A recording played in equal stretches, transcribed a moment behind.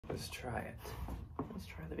Let's try it. Let's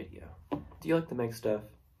try the video. Do you like to make stuff?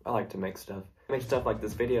 I like to make stuff. I make stuff like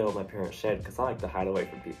this video my parents shed because I like to hide away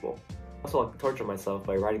from people. I also like to torture myself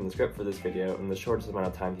by writing the script for this video in the shortest amount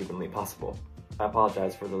of time humanly possible. I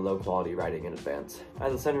apologize for the low quality writing in advance. I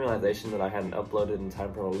had the sudden realization that I hadn't uploaded in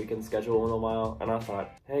time for a weekend schedule in a while, and I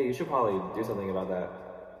thought, hey, you should probably do something about that.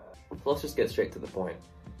 So let's just get straight to the point.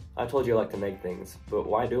 I told you I like to make things, but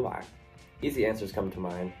why do I? Easy answers come to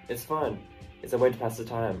mind. It's fun. It's a way to pass the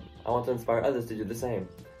time. I want to inspire others to do the same.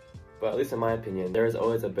 But at least in my opinion, there is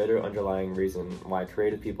always a bitter underlying reason why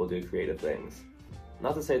creative people do creative things.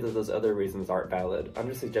 Not to say that those other reasons aren't valid, I'm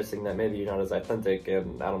just suggesting that maybe you're not as authentic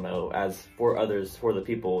and, I don't know, as for others, for the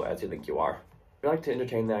people, as you think you are. I like to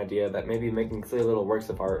entertain the idea that maybe making silly little works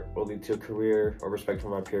of art will lead to a career or respect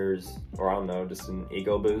from our peers, or I don't know, just an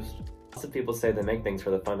ego boost. Lots of people say they make things for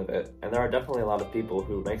the fun of it, and there are definitely a lot of people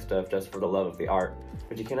who make stuff just for the love of the art,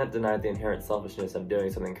 but you cannot deny the inherent selfishness of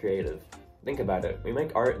doing something creative. Think about it, we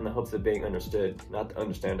make art in the hopes of being understood, not to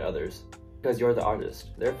understand others. Because you're the artist,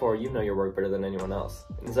 therefore you know your work better than anyone else,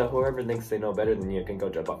 and so whoever thinks they know better than you can go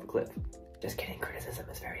jump off a cliff. Just kidding, criticism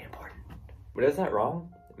is very important. But is that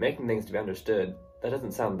wrong? Making things to be understood, that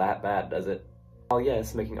doesn't sound that bad, does it? While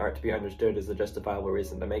yes, making art to be understood is a justifiable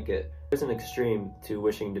reason to make it, there's an extreme to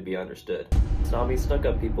wishing to be understood. Snobby,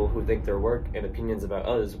 stuck-up people who think their work and opinions about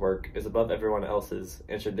others' work is above everyone else's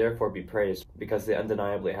and should therefore be praised because they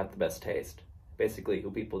undeniably have the best taste. Basically,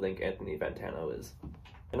 who people think Anthony Fantano is.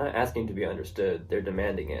 They're not asking to be understood, they're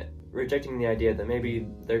demanding it, rejecting the idea that maybe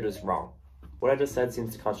they're just wrong. What I just said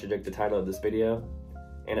seems to contradict the title of this video,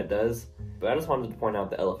 and it does, but I just wanted to point out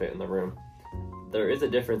the elephant in the room. There is a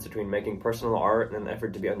difference between making personal art in an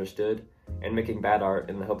effort to be understood, and making bad art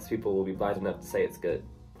in the hopes people will be blind enough to say it's good.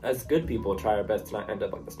 As good people, try our best to not end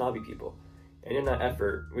up like the snobby people, and in that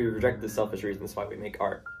effort, we reject the selfish reasons why we make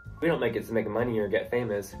art. We don't make it to make money or get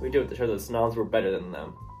famous, we do it to show the snobs we're better than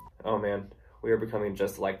them. Oh man, we are becoming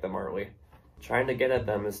just like them, aren't we? Trying to get at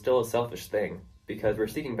them is still a selfish thing, because we're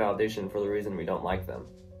seeking validation for the reason we don't like them.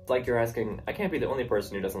 It's like you're asking, I can't be the only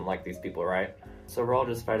person who doesn't like these people, right? So we're all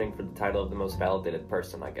just fighting for the title of the most validated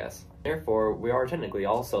person, I guess. Therefore, we are technically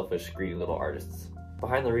all selfish, greedy little artists.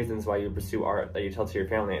 Behind the reasons why you pursue art that you tell to your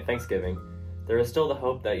family at Thanksgiving, there is still the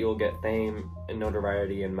hope that you'll get fame and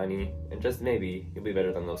notoriety and money, and just maybe, you'll be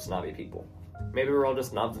better than those snobby people. Maybe we're all just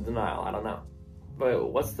snobs in denial, I don't know.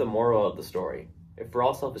 But what's the moral of the story? If we're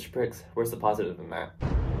all selfish pricks, where's the positive in that?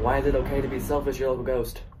 Why is it okay to be selfish, your local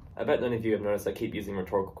ghost? I bet none of you have noticed I keep using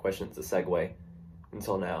rhetorical questions to segue.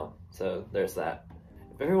 Until now, so there's that.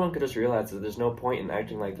 If everyone could just realize that there's no point in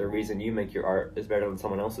acting like the reason you make your art is better than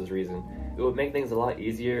someone else's reason, it would make things a lot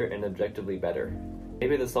easier and objectively better.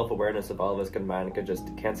 Maybe the self-awareness of all of us combined could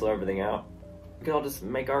just cancel everything out. We could all just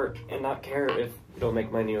make art and not care if it'll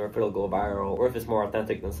make money or if it'll go viral or if it's more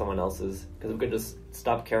authentic than someone else's, because we could just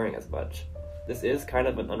stop caring as much. This is kind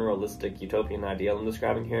of an unrealistic utopian ideal I'm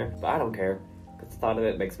describing here, but I don't care, because the thought of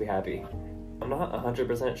it makes me happy. I'm not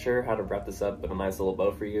 100% sure how to wrap this up in a nice little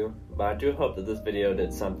bow for you, but I do hope that this video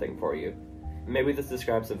did something for you. Maybe this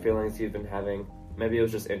describes some feelings you've been having, maybe it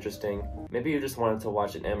was just interesting, maybe you just wanted to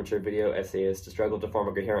watch an amateur video essayist struggle to form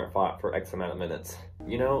a coherent thought for X amount of minutes.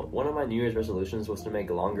 You know, one of my New Year's resolutions was to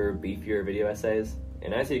make longer, beefier video essays,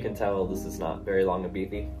 and as you can tell, this is not very long and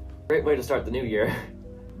beefy. Great way to start the new year.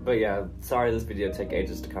 But yeah, sorry this video took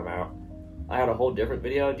ages to come out. I had a whole different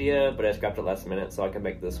video idea, but I scrapped it last minute so I can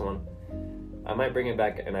make this one. I might bring it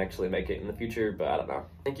back and actually make it in the future, but I don't know.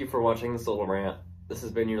 Thank you for watching this little rant. This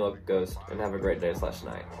has been your local ghost, and have a great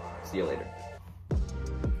day/night. See you later.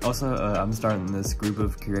 Also, I'm starting this group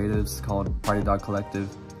of creatives called Party Dog Collective.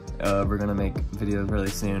 We're gonna make videos really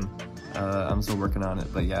soon. I'm still working on it,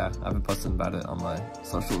 but yeah, I've been posting about it on my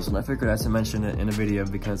socials, and I figured I should mention it in a video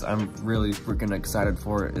because I'm really freaking excited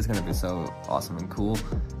for it. It's gonna be so awesome and cool,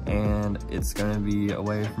 and it's gonna be a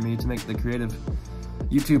way for me to make the creative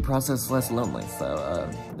YouTube process less lonely, so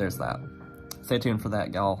there's that. Stay tuned for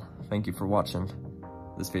that, y'all. Thank you for watching.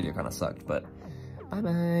 This video kind of sucked, but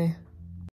bye-bye.